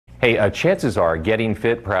Hey, chances are getting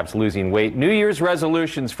fit, perhaps losing weight, New Year's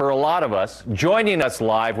resolutions for a lot of us. Joining us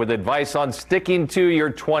live with advice on sticking to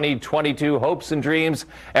your 2022 hopes and dreams,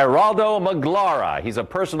 Geraldo Maglara. He's a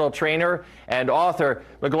personal trainer and author.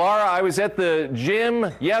 Maglara, I was at the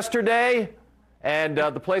gym yesterday, and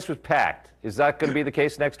the place was packed. Is that going to be the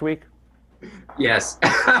case next week? Yes.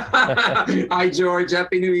 Hi, George.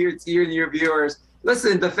 Happy New Year to you and your viewers.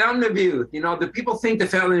 Listen, the Fountain of Youth, the people think the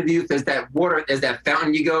Fountain of Youth is that water, is that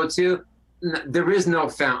fountain you go to. There is no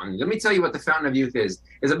fountain. Let me tell you what the Fountain of Youth is.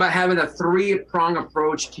 It's about having a three-prong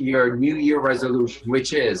approach to your New Year resolution,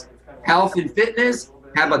 which is health and fitness,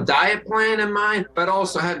 have a diet plan in mind, but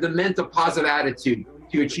also have the mental positive attitude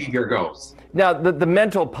to achieve your goals. Now, the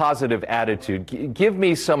mental positive attitude, give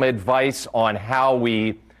me some advice on how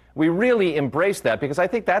we really embrace that, because I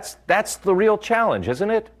think that's the real challenge,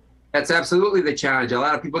 isn't it? That's absolutely the challenge. A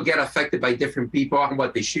lot of people get affected by different people on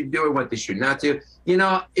what they should do and what they should not do.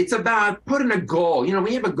 It's about putting a goal. When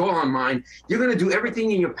you have a goal in mind, you're going to do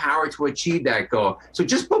everything in your power to achieve that goal. So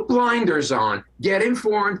just put blinders on, get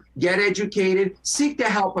informed, get educated, seek the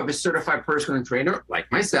help of a certified personal trainer like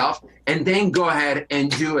myself, and then go ahead and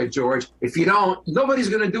do it, George. If you don't, nobody's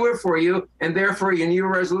going to do it for you. And therefore, your New Year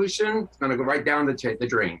resolution is going to go right down the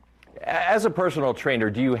drain. As a personal trainer,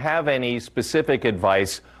 do you have any specific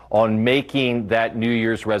advice on making that New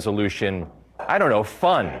Year's resolution, I don't know,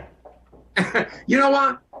 fun? You know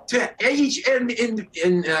what? Each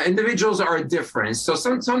individuals are different. So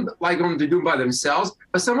some like them to do by themselves,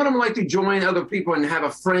 but some of them like to join other people and have a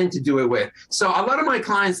friend to do it with. So a lot of my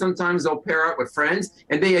clients, sometimes they'll pair up with friends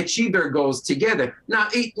and they achieve their goals together. Now,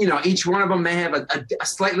 each one of them may have a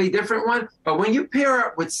slightly different one, but when you pair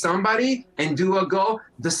up with somebody and do a goal,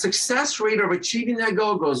 the success rate of achieving that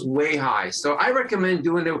goal goes way high. So I recommend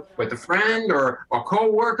doing it with a friend or a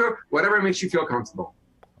co-worker, whatever makes you feel comfortable.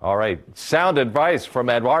 All right. Sound advice from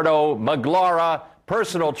Geraldo Maglara,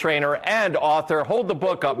 personal trainer and author. Hold the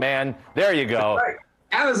book up, man. There you go. Right.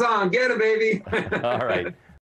 Amazon, get it, baby. All right.